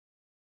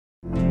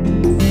Welcome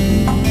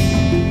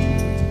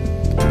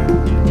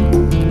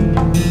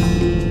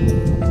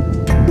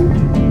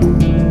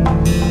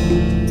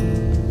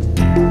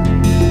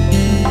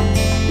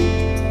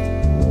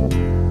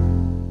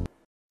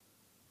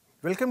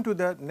to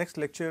the next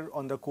lecture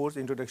on the course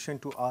Introduction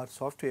to R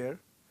Software.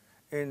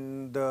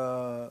 In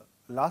the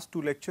last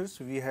two lectures,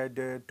 we had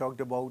talked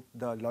about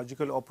the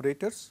logical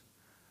operators,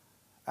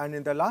 and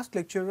in the last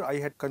lecture, I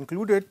had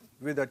concluded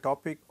with a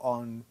topic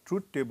on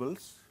truth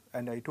tables,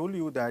 and I told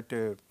you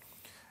that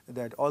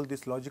that all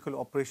these logical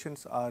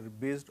operations are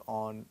based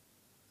on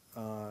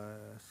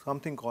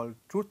something called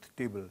truth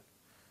table.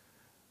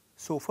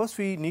 So first,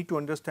 we need to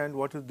understand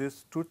what is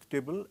this truth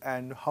table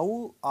and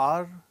how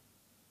R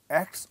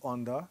acts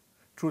on the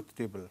truth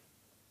table,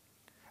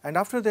 and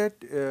after that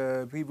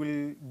we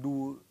will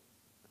do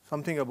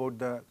something about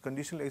the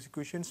conditional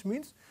executions.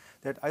 Means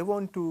that I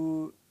want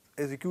to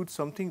execute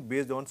something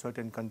based on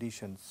certain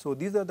conditions. So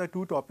these are the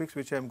two topics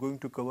which I am going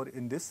to cover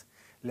in this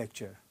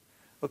lecture.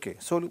 Okay,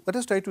 so let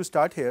us try to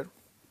start here.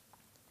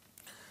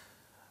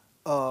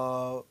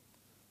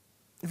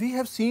 We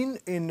have seen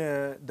in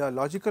the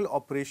logical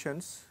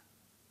operations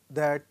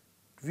that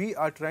we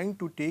are trying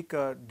to take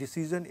a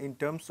decision in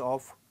terms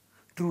of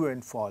true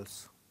and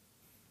false.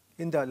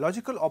 In the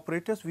logical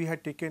operators, we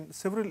had taken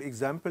several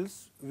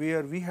examples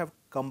where we have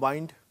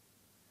combined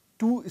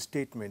two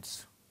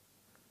statements,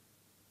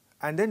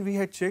 and then we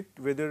had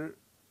checked whether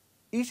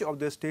each of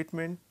the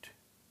statement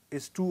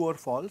is true or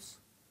false,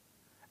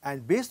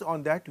 and based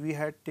on that we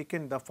had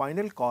taken the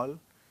final call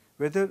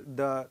whether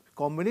the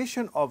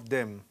combination of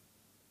them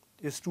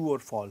is true or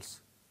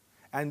false,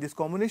 and this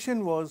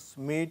combination was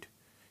made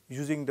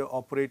using the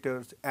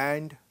operators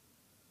and,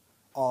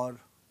 or.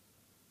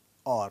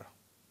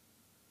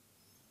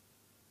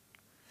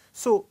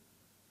 So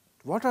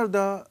what are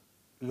the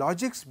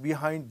logics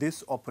behind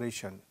this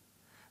operation?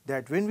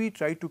 That when we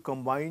try to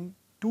combine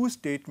two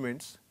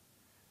statements,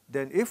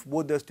 then if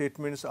both the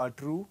statements are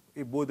true,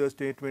 if both the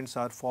statements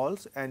are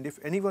false, and if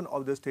any one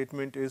of the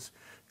statement is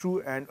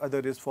true and other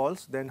is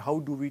false, then how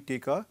do we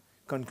take a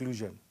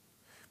conclusion?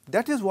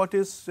 That is what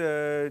is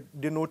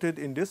denoted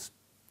in this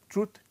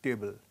truth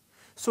table.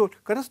 So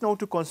let us now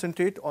to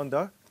concentrate on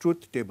the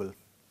truth table.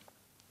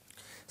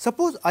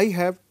 Suppose I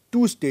have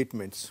two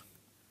statements,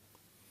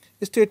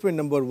 statement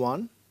number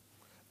 1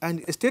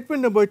 and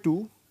statement number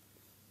 2,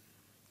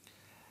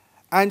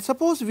 and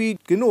suppose we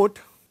denote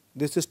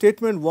this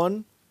statement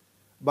 1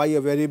 by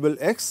a variable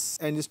x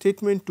and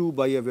statement 2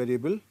 by a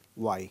variable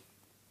y.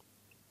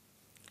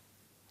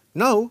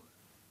 Now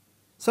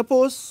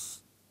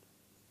suppose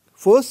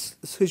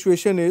first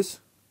situation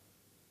is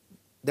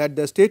that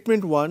the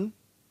statement 1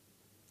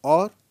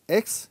 or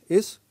x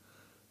is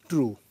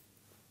true.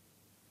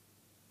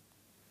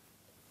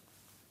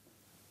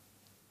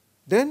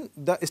 Then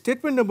the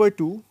statement number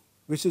 2,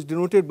 which is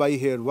denoted by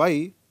here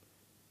y,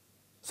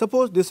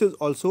 suppose this is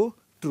also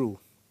true.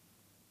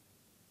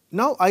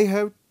 Now I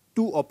have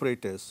two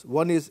operators,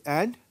 one is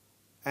and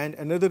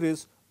another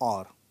is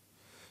or.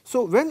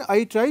 So when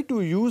I try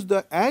to use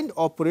the and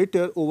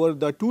operator over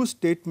the two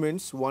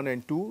statements 1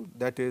 and 2,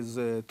 that is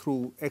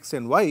through x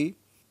and y,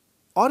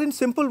 or in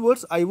simple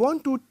words, I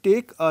want to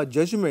take a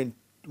judgment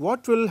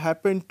what will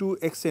happen to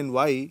x and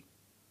y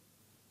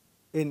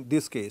in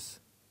this case.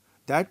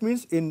 That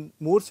means in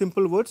more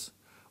simple words,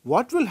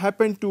 what will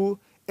happen to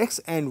x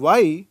and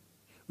y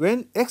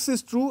when x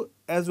is true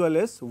as well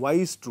as y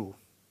is true.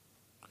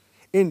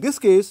 In this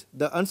case,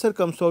 the answer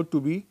comes out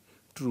to be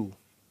true.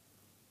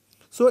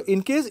 So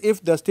in case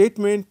if the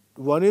statement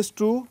 1 is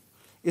true,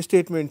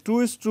 statement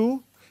 2 is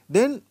true,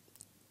 then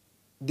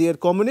their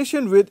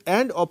combination with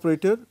and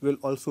operator will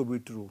also be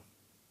true.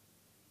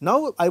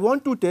 Now I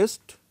want to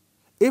test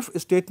if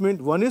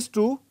statement 1 is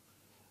true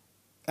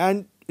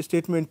and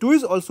statement 2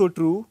 is also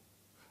true,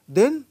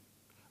 then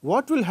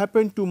what will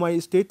happen to my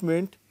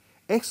statement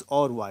x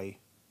or y?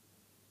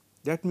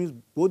 That means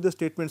both the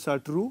statements are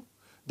true,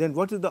 then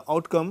what is the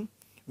outcome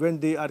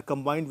when they are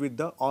combined with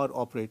the or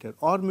operator?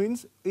 Or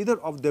means either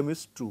of them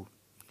is true.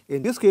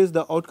 In this case,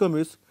 the outcome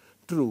is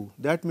true.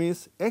 That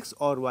means x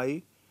or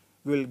y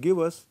will give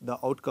us the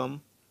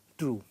outcome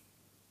true.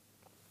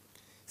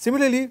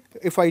 Similarly,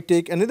 if I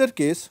take another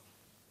case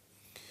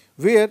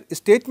where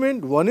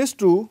statement 1 is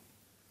true,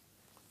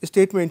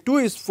 statement 2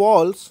 is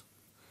false,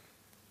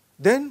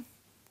 then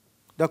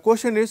the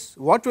question is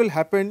what will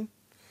happen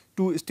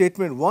to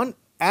statement 1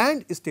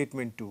 and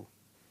statement 2?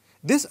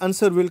 This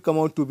answer will come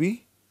out to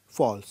be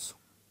false.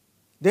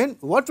 Then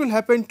what will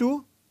happen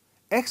to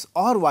x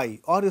or y,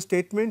 or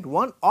statement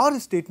 1 or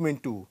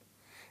statement 2?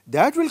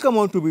 That will come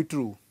out to be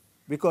true,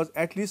 because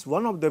at least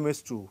one of them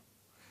is true.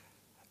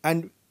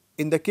 And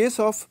in the case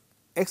of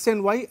x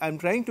and y, I am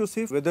trying to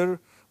see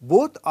whether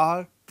both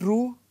are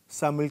true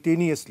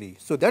simultaneously.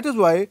 So that is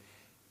why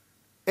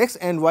x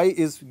and y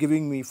is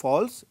giving me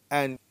false,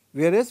 and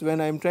whereas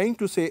when I am trying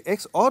to say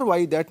x or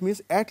y, that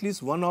means at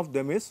least one of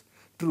them is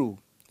true.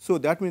 So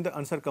that means the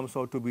answer comes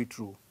out to be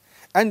true.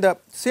 And the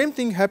same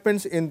thing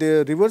happens in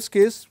the reverse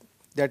case,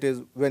 that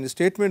is when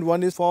statement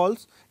 1 is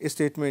false,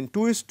 statement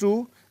 2 is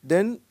true,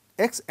 then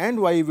x and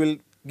y will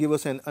give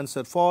us an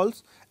answer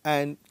false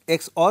and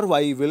x or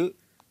y will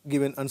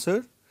give an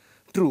answer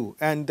true,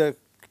 and the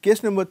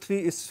case number 3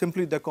 is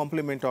simply the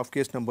complement of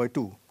case number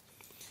 2.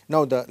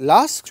 Now, the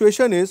last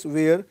situation is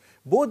where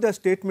both the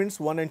statements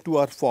 1 and 2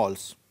 are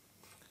false.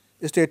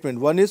 Statement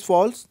 1 is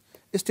false,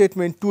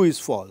 statement 2 is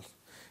false.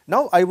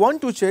 Now, I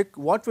want to check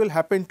what will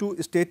happen to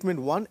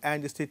statement 1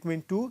 and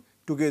statement 2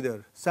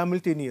 together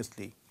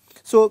simultaneously.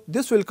 So,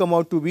 this will come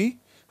out to be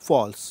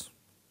false.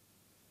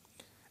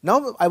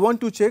 Now, I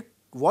want to check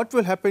what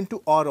will happen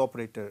to OR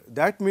operator.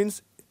 That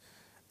means,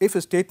 if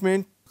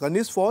statement 1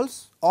 is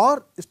false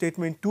or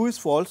statement 2 is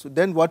false,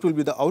 then what will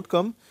be the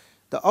outcome?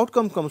 The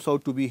outcome comes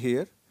out to be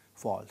here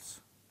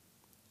false.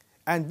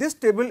 And this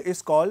table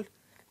is called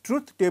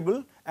truth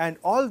table, and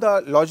all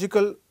the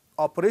logical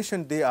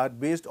operation they are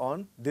based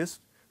on this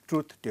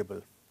truth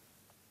table.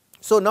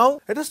 So, now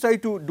let us try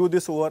to do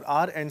this over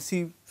R and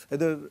see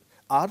whether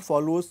R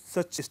follows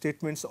such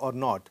statements or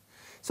not.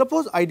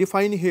 Suppose I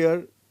define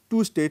here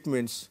two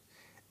statements,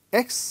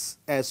 x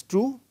as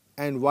true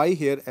and y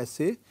here as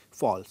a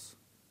false.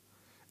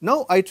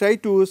 Now, I try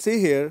to say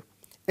here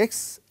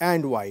x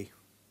and y.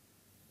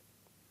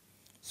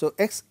 So,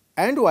 x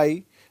and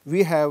y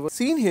we have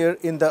seen here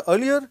in the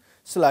earlier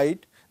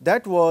slide,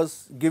 that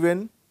was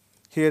given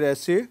here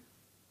as a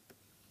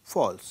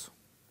false.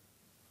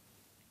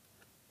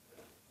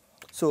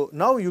 So,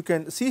 now you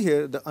can see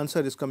here the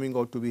answer is coming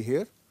out to be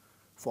here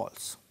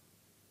false.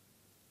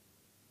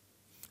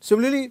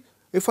 Similarly,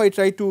 if I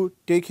try to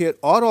take here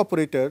OR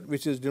operator,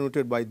 which is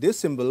denoted by this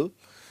symbol,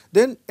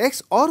 then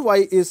x or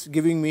y is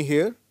giving me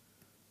here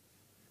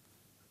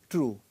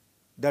true.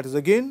 That is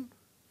again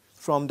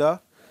from the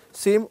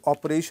same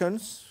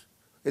operations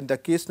in the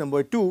case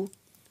number 2,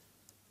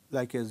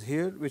 like as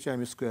here, which I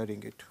am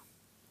squaring it.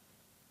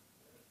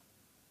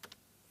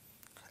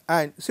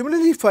 And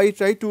similarly, if I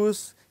try to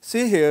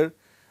say here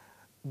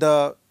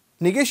the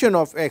negation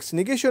of x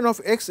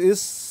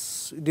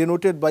is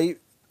denoted by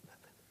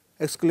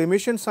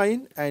exclamation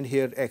sign and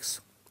here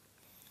x.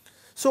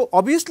 So,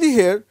 obviously,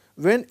 here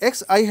when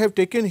x I have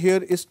taken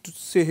here is to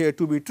say here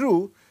to be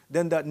true,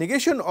 then the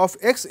negation of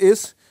x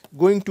is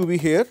going to be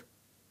here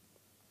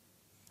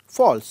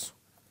false.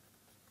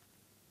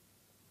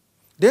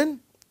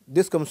 Then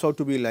this comes out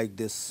to be like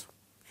this.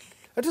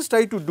 Let us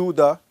try to do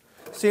the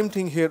same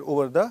thing here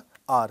over the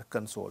R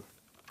console.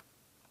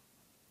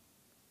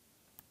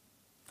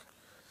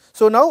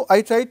 So, now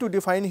I try to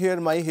define here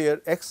my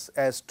here x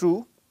as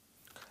true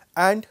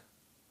and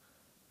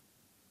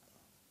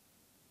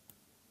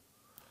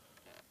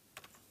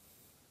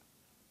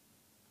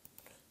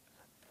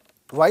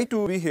y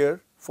to be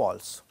here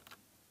false.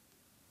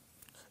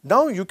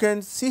 Now, you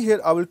can see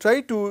here I will try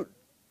to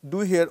do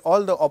here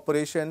all the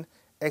operation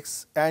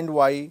x and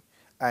y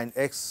and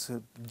x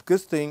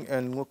this thing,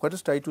 and let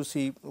us try to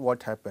see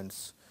what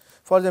happens.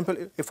 For example,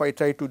 if I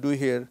try to do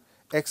here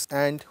x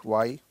and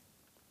y,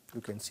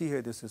 you can see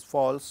here this is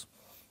false.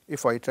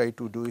 If I try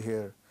to do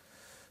here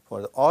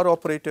for the OR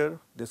operator,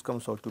 this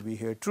comes out to be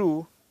here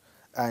true,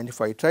 and if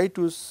I try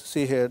to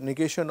see here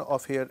negation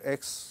of here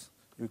x,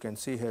 you can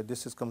see here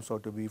this is comes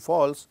out to be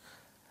false,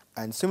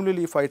 and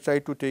similarly if I try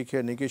to take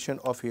here negation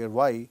of here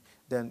y,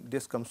 then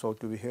this comes out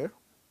to be here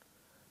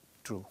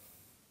true.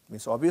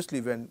 Means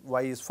obviously when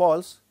y is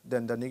false,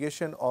 then the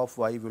negation of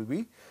y will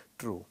be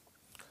true.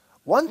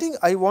 One thing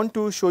I want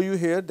to show you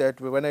here,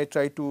 that when I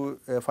try to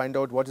find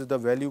out what is the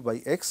value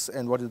by x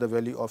and what is the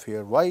value of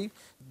here y,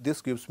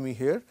 this gives me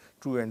here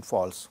true and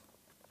false.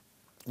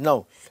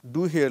 Now,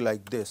 do here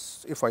like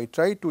this. If I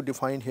try to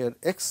define here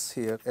x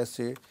here as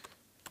a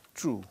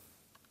true,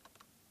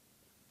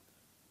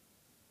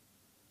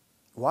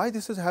 why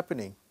this is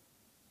happening?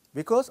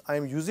 Because I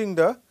am using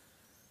the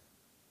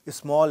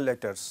small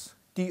letters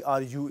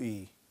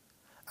TRUE,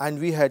 and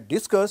we had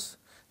discussed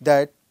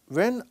that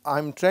when I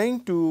am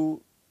trying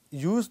to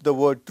use the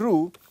word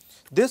true,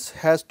 this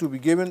has to be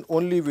given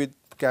only with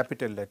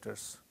capital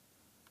letters,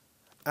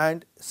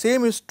 and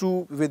same is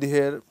true with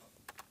here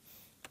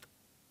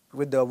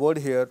with the word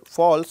here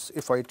false.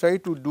 If I try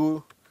to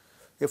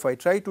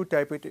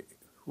type it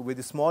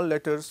with small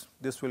letters,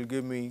 this will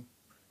give me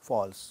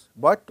false,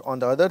 but on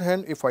the other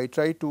hand, if I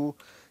try to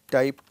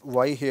type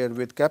y here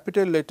with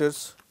capital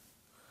letters,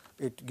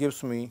 it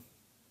gives me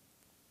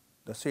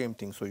the same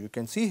thing. So, you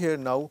can see here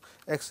now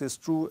x is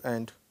true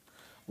and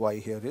y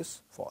here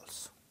is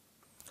false.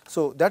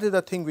 So, that is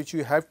the thing which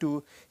you have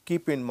to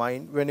keep in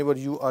mind whenever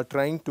you are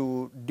trying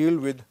to deal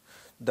with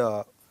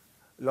the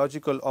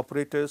logical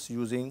operators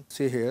using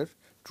say here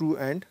true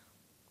and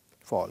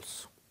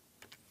false.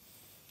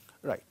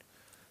 Right.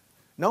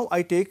 Now,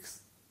 I take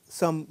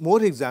some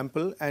more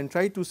example and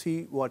try to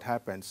see what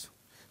happens.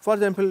 For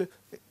example,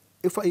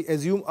 if I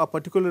assume a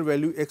particular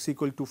value x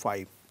equal to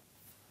 5,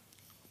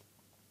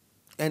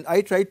 and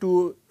I try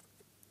to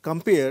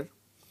compare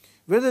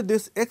whether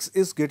this x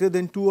is greater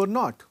than 2 or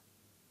not,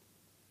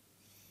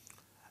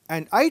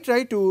 and I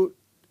try to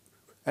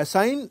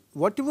assign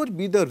whatever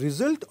be the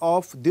result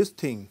of this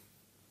thing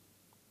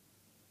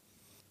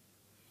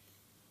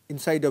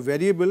inside a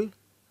variable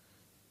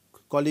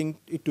calling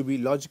it to be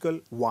logical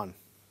 1.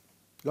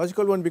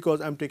 Logical 1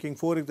 because I am taking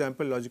 4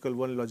 examples, logical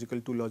 1, logical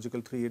 2,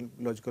 logical 3 and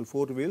logical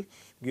 4 will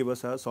give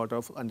us a sort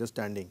of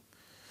understanding.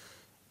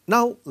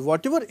 Now,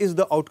 whatever is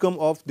the outcome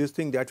of this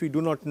thing that we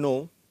do not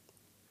know,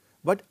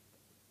 but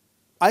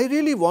I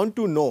really want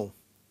to know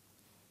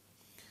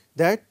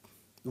that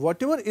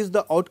whatever is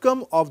the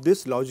outcome of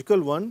this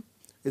logical 1,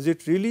 is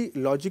it really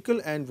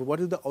logical and what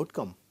is the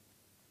outcome?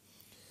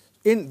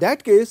 In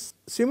that case,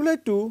 similar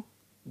to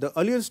the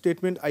earlier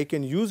statement, I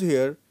can use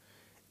here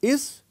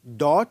is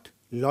dot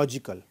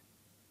logical,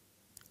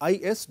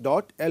 is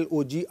dot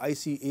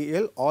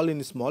logical, all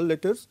in small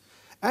letters,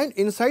 and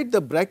inside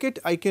the bracket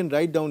I can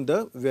write down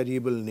the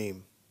variable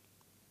name.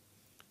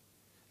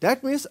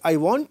 That means I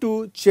want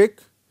to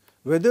check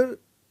whether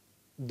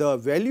the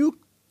value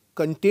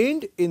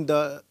contained in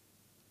the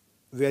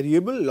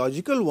variable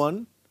logical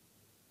 1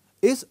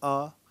 is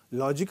a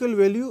logical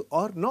value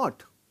or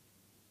not.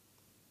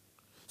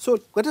 So,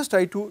 let us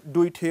try to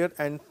do it here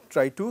and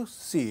try to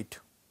see it.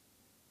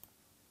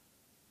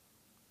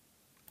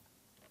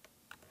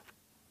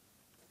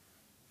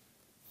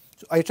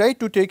 So, I try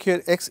to take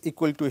here x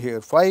equal to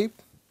here 5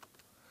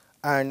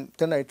 and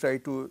then I try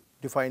to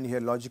define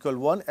here logical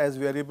 1 as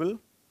variable,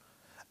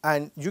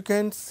 and you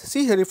can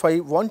see here if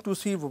I want to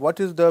see what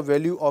is the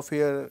value of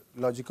here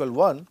logical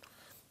 1,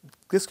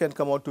 this can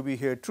come out to be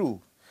here true,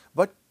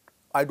 but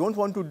I do not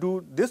want to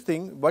do this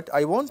thing, but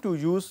I want to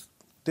use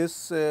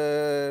this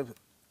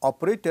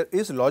operator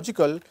is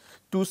logical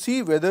to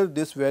see whether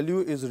this value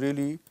is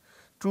really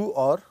true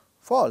or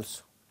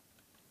false,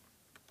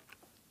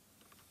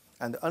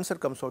 and the answer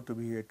comes out to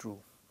be here true,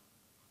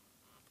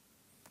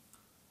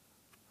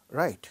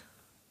 right.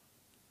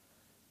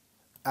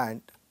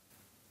 And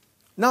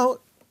now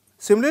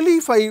similarly,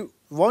 if I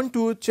want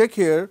to check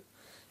here,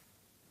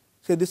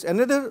 say this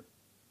another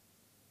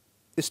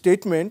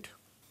statement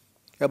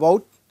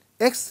about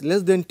x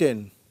less than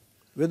 10,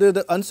 whether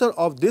the answer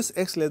of this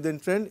x less than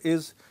 10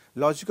 is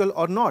logical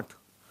or not.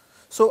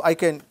 So, I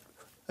can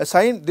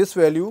assign this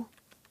value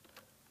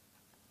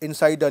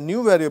inside a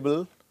new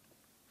variable,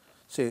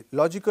 say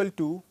logical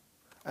 2,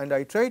 and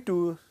I try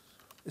to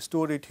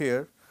store it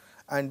here,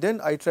 and then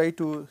I try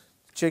to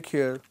check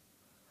here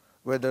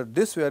whether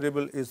this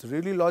variable is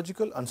really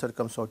logical, answer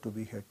comes out to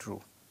be here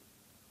true.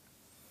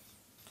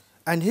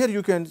 And here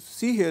you can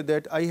see here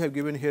that I have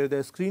given here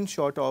the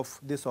screenshot of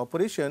this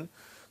operation,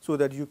 so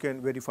that you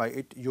can verify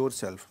it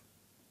yourself.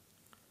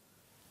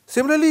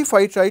 Similarly, if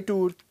I try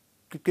to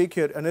take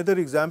here another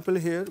example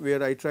here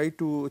where I try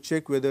to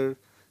check whether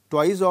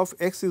twice of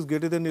x is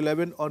greater than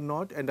 11 or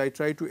not, and I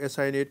try to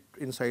assign it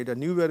inside a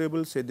new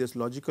variable, say this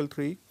logical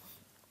 3,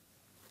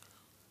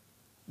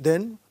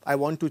 then I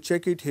want to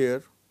check it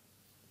here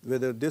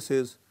whether this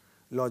is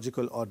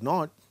logical or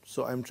not.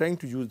 So, I am trying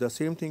to use the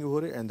same thing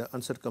over here and the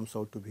answer comes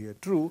out to be here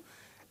true.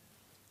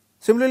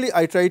 Similarly,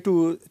 I try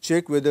to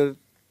check whether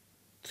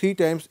 3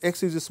 times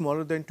x is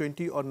smaller than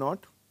 20 or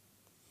not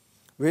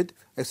with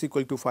x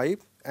equal to 5,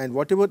 and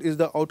whatever is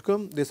the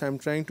outcome, this I am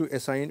trying to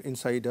assign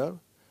inside a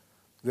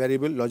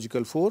variable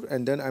logical 4,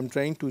 and then I am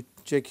trying to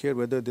check here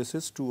whether this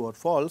is true or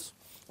false,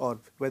 or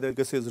whether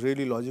this is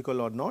really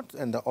logical or not,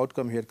 and the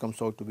outcome here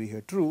comes out to be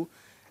here true,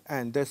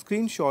 and the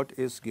screenshot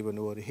is given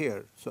over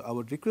here. So, I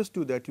would request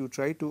you that you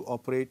try to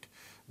operate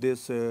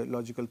this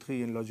logical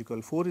 3 and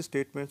logical 4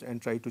 statements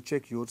and try to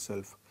check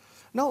yourself.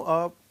 Now,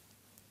 a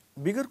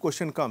bigger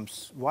question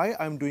comes, why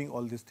I am doing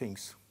all these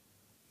things?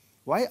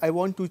 Why I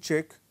want to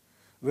check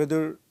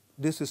whether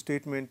this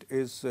statement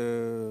is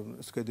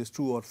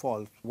true or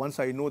false. Once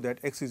I know that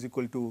x is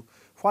equal to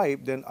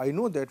 5, then I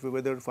know that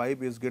whether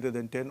 5 is greater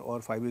than 10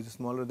 or 5 is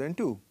smaller than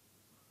 2.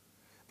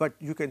 But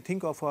you can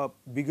think of a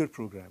bigger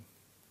program.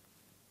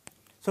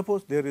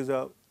 Suppose there is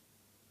a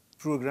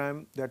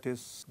program that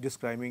is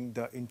describing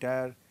the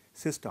entire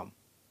system.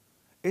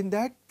 In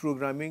that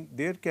programming,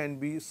 there can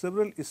be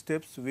several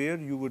steps where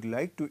you would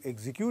like to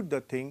execute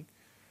the thing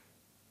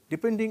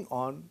depending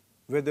on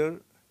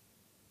whether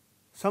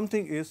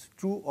something is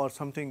true or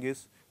something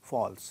is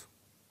false.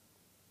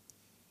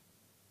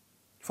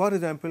 For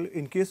example,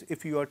 in case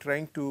if you are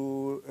trying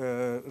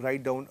to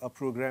write down a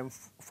program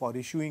for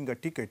issuing a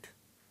ticket,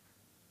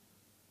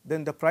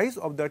 then the price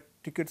of the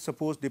ticket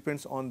suppose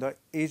depends on the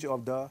age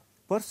of the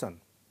person.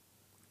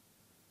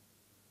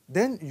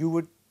 Then you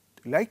would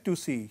like to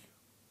see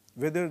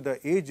whether the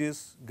age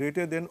is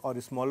greater than or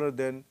smaller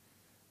than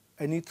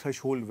any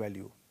threshold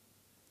value.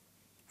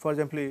 For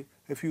example,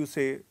 if you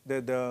say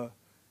that the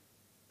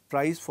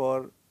price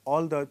for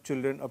all the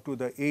children up to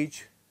the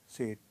age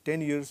say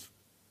 10 years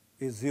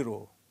is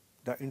 0,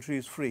 the entry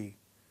is free,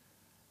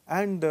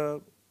 and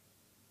the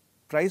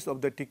price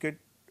of the ticket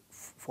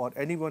for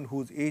anyone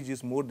whose age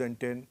is more than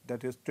 10,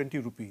 that is 20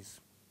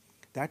 rupees.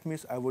 That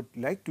means I would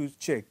like to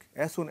check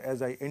as soon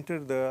as I enter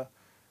the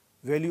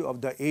value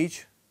of the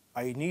age,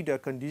 I need a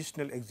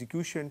conditional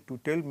execution to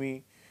tell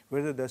me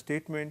whether the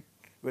statement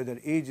whether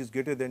age is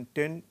greater than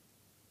 10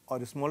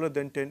 or smaller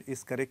than 10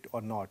 is correct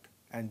or not,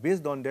 and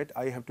based on that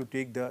I have to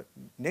take the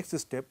next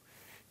step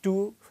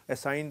to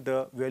assign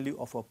the value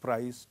of a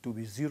price to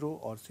be 0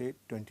 or say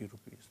 20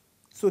 rupees.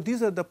 So,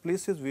 these are the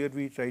places where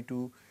we try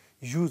to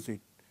use it,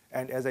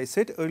 and as I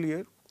said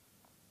earlier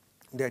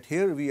that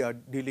here we are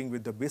dealing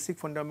with the basic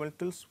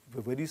fundamentals,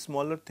 a very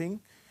smaller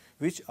thing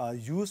which are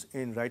used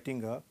in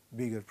writing a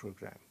bigger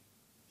program.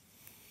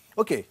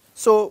 Okay,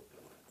 so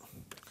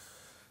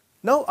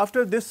now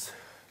after this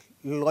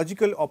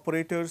logical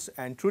operators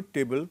and truth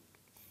table,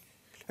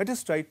 let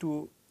us try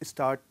to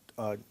start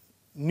a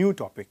new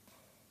topic.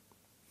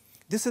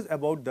 This is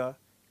about the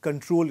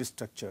control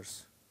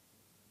structures.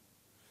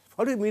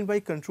 What do you mean by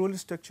control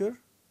structure?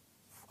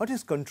 What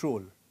is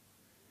control?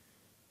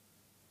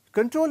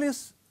 Control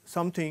is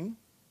something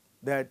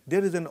that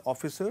there is an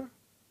officer,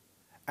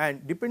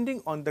 and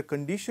depending on the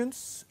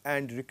conditions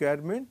and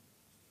requirement,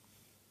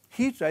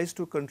 he tries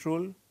to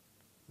control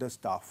the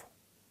staff,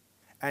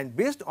 and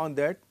based on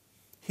that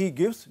he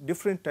gives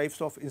different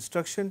types of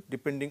instruction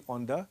depending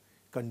on the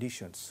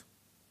conditions.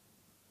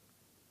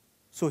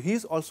 So, he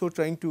is also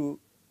trying to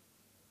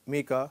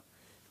make a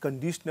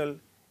conditional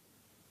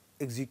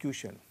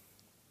execution.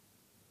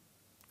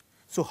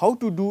 So, how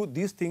to do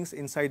these things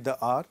inside the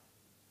R,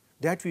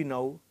 that we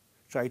now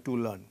try to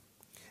learn.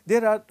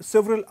 There are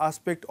several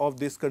aspects of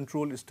this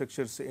control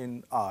structures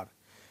in R.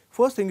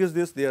 First thing is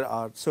this: there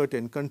are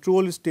certain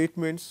control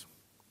statements,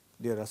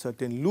 there are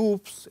certain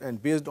loops,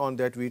 and based on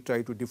that we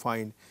try to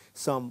define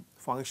some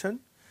function.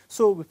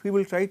 So, we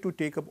will try to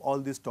take up all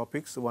these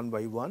topics one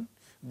by one,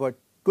 but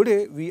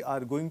today we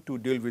are going to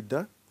deal with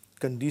the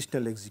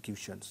conditional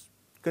executions.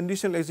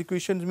 Conditional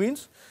executions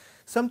means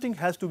something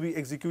has to be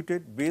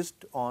executed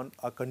based on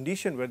a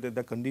condition, whether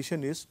the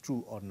condition is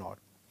true or not.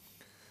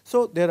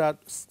 So, there are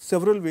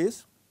several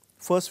ways.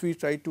 First, we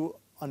try to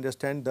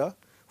understand the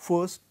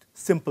first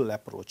simple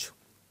approach.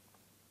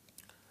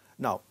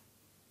 Now,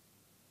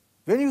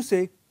 when you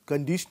say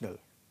conditional,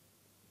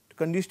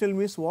 conditional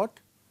means what?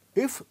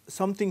 If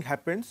something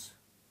happens,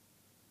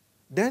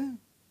 then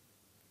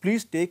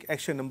please take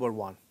action number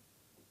 1,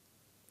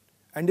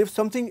 and if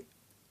something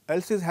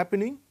else is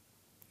happening,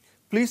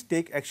 please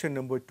take action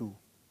number 2,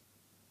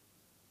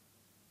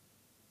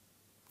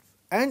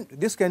 and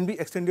this can be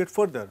extended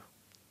further.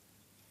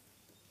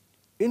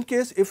 In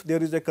case if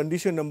there is a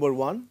condition number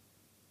 1,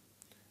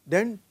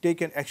 then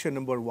take an action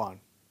number 1.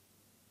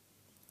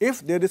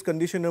 If there is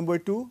condition number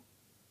 2,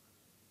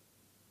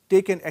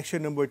 take an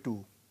action number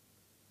 2.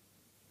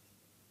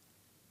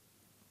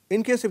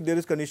 In case if there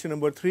is condition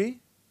number 3,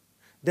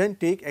 then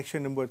take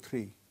action number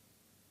 3.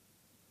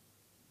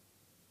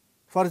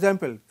 For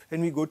example,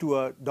 when we go to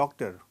a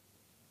doctor,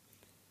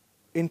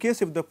 in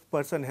case if the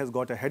person has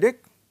got a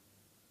headache,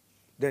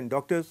 then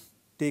doctors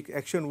take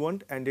action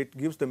 1 and it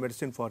gives the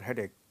medicine for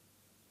headache.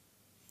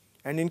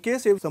 And in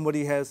case if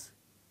somebody has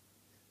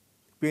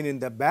pain in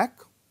the back,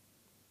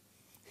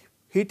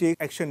 he takes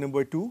action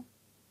number 2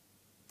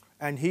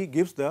 and he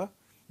gives the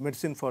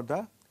medicine for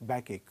the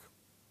backache,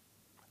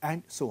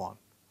 and so on.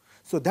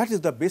 So, that is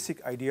the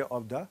basic idea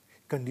of the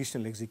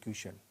conditional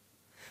execution.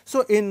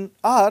 So, in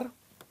R,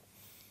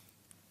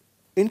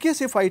 in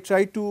case if I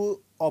try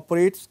to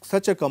operate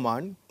such a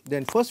command,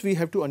 then first we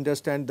have to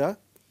understand the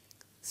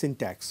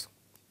syntax.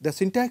 The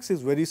syntax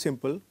is very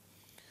simple.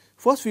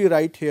 First we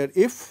write here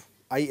if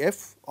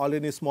all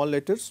in small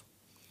letters,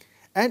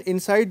 and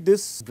inside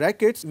this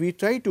brackets we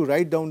try to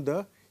write down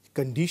the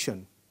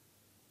condition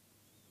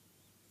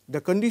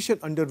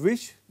under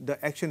which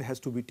the action has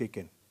to be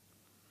taken,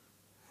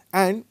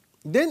 and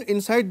then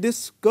inside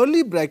this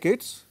curly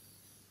brackets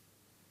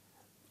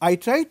I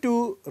try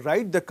to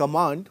write the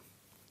command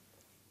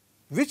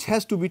which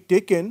has to be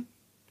taken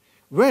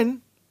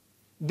when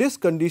this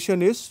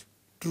condition is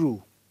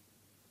true.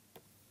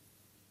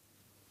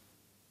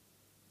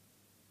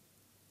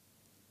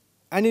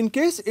 And in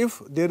case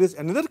if there is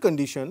another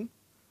condition,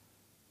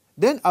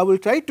 then I will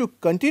try to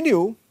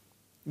continue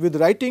with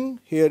writing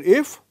here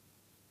if,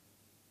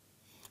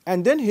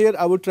 and then here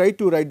I will try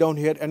to write down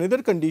here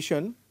another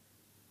condition,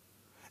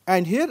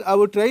 and here I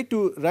will try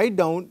to write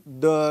down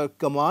the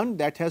command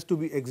that has to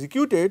be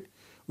executed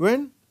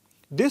when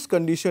this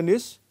condition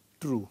is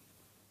true.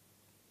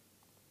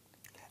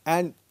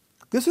 And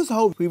this is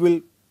how we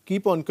will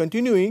keep on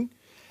continuing,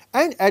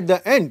 and at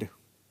the end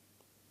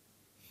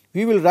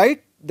we will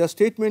write the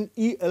statement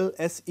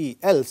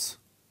else,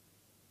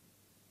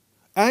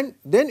 and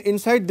then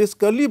inside this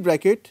curly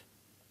bracket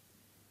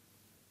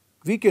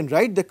we can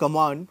write the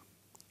command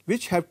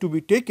which have to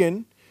be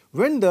taken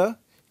when the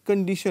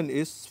condition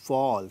is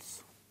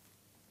false.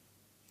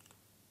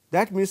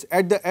 That means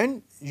at the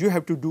end you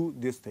have to do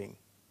this thing,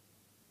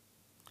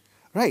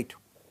 right.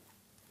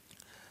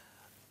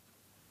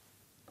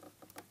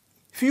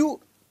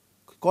 Few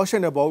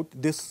caution about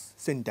this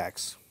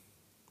syntax.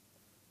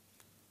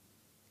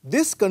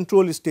 This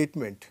control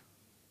statement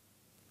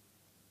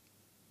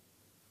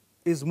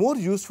is more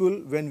useful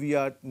when we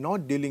are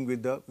not dealing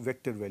with the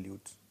vector values.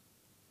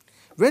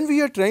 When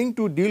we are trying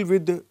to deal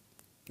with the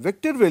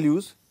vector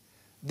values,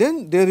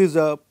 then there is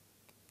a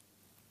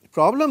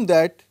problem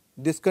that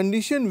this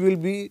condition will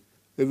be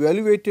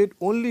evaluated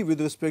only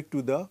with respect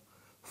to the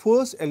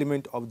first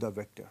element of the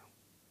vector.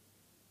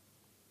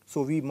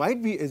 So, we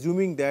might be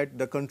assuming that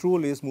the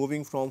control is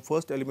moving from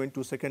first element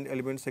to second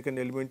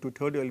element to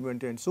third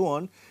element and so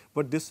on,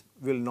 but this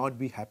will not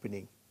be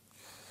happening.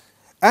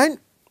 And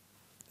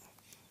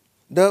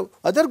the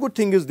other good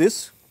thing is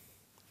this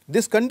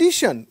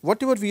condition,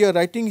 whatever we are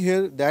writing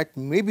here, that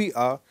may be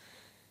a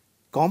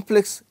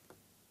complex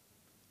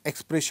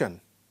expression,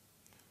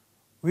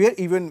 where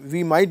even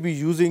we might be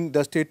using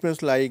the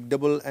statements like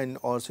double and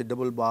or say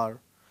double bar,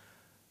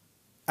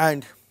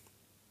 and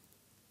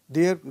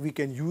there we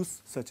can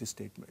use such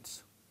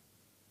statements.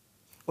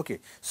 Okay.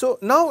 So,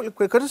 now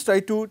let us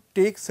try to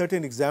take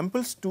certain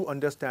examples to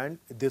understand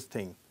this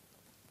thing.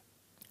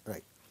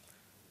 Right.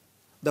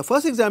 The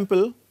first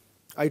example,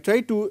 I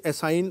try to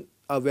assign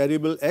a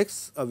variable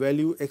x a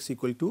value x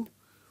equal to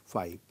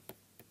 5.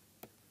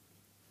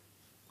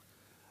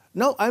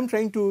 Now, I am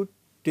trying to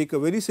take a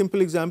very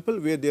simple example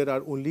where there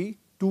are only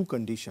two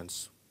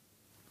conditions,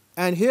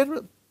 and here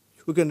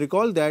you can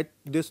recall that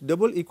this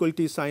double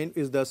equality sign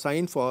is the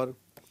sign for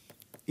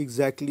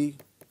exactly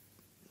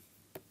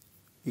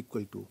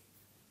equal to.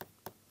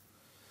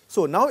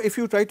 So, now if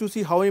you try to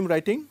see how I am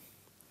writing,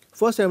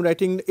 first I am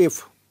writing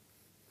if,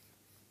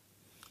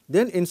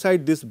 then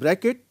inside this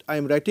bracket I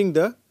am writing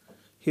the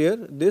here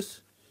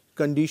this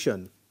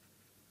condition.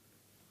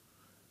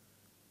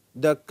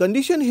 The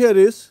condition here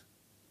is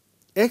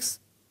x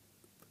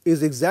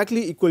is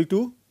exactly equal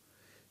to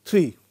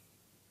 3.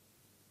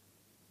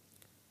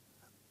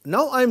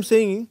 Now, I am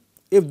saying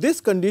if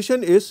this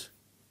condition is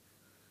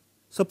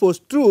suppose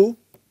true,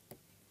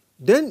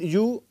 then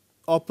you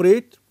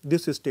operate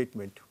this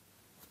statement,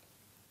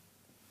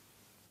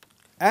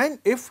 and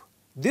if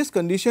this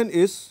condition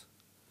is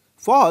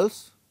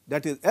false,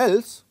 that is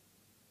else,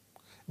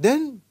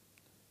 then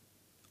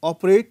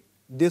operate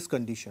this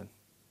condition.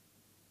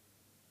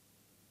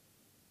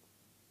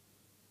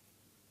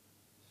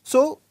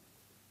 So,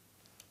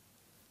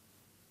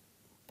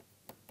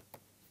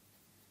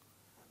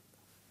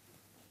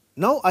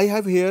 now I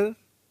have here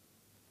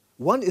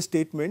one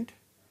statement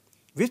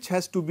which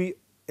has to be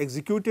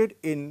executed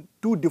in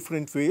two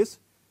different ways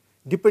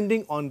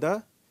depending on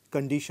the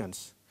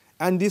conditions,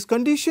 and these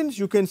conditions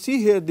you can see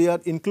here, they are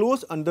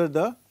enclosed under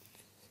the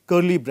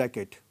curly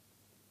bracket.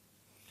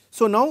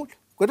 So, now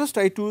let us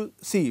try to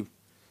see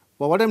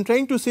what I am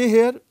trying to say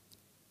here.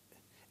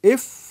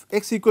 If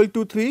x equal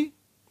to 3,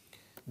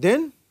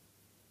 then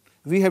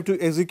we have to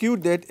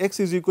execute that x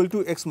is equal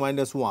to x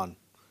minus 1,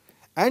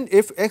 and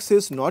if x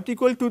is not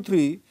equal to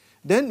 3,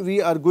 then we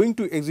are going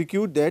to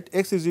execute that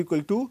x is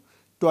equal to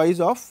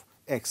twice of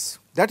x.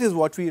 That is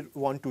what we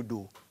want to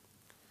do.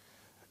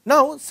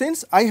 Now,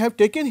 since I have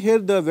taken here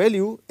the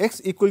value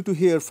x equal to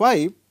here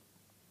 5,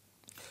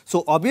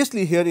 so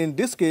obviously here in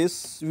this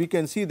case we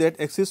can see that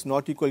x is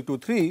not equal to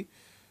 3,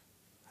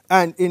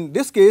 and in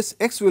this case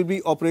x will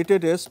be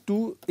operated as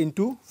 2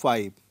 into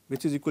 5,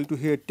 which is equal to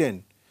here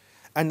 10.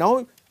 And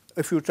now,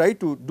 if you try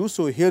to do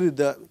so, here is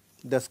the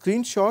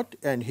screenshot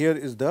and here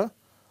is the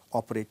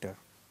operator,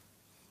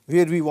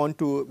 where we want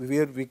to,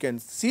 where we can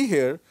see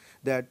here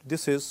that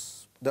this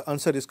is the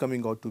answer is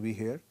coming out to be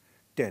here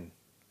 10.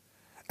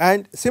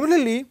 And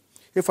similarly,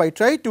 if I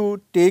try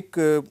to take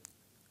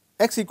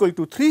x equal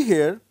to 3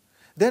 here,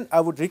 then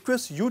I would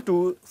request you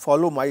to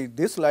follow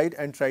this slide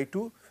and try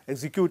to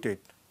execute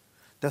it,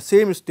 the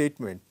same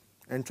statement,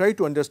 and try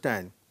to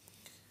understand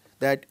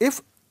that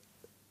if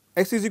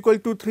x is equal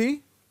to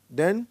 3,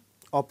 then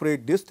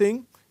operate this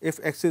thing. If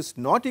x is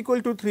not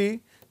equal to 3,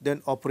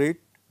 then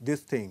operate this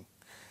thing,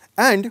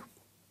 and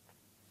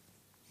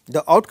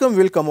the outcome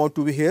will come out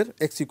to be here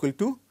x equal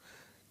to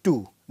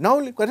 2. Now,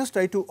 let us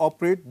try to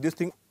operate this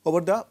thing over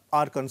the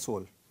R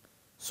console.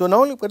 So,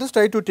 now let us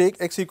try to take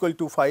x equal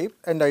to 5,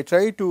 and I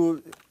try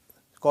to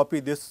copy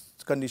this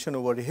condition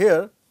over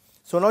here.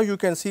 So, now you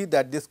can see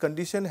that this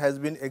condition has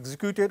been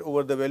executed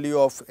over the value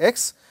of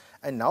x,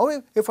 and now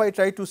if I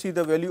try to see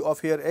the value of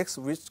here x,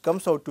 which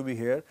comes out to be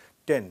here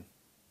 10,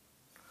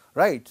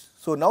 right.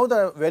 So, now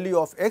the value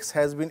of x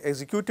has been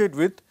executed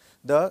with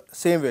the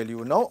same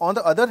value. Now, on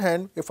the other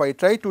hand, if I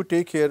try to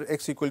take here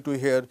x equal to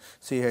here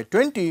say here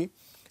 20,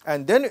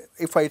 and then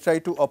if I try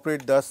to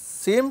operate the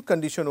same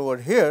condition over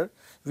here,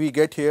 we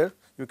get here,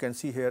 you can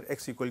see here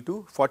x equal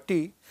to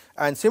 40,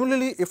 and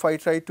similarly if I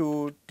try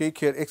to take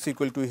here x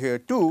equal to here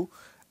 2,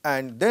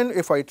 and then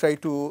if I try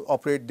to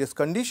operate this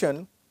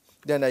condition,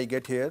 then I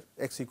get here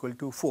x equal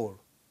to 4.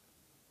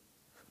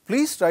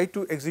 Please try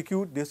to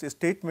execute this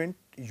statement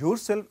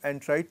yourself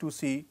and try to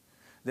see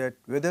that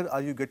whether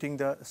are you getting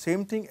the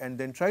same thing, and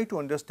then try to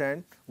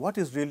understand what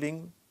is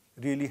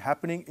really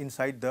happening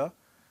inside the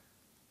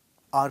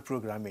R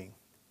programming.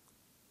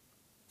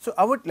 So,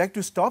 I would like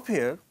to stop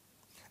here,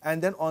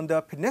 and then on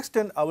the next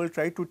turn I will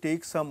try to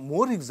take some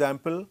more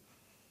example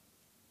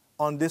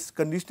on this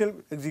conditional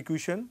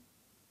execution,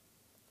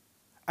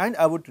 and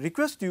I would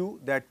request you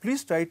that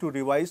please try to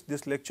revise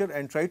this lecture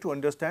and try to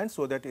understand,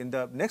 so that in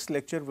the next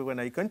lecture when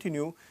I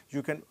continue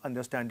you can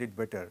understand it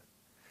better.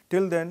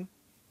 Till then,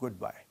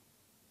 goodbye.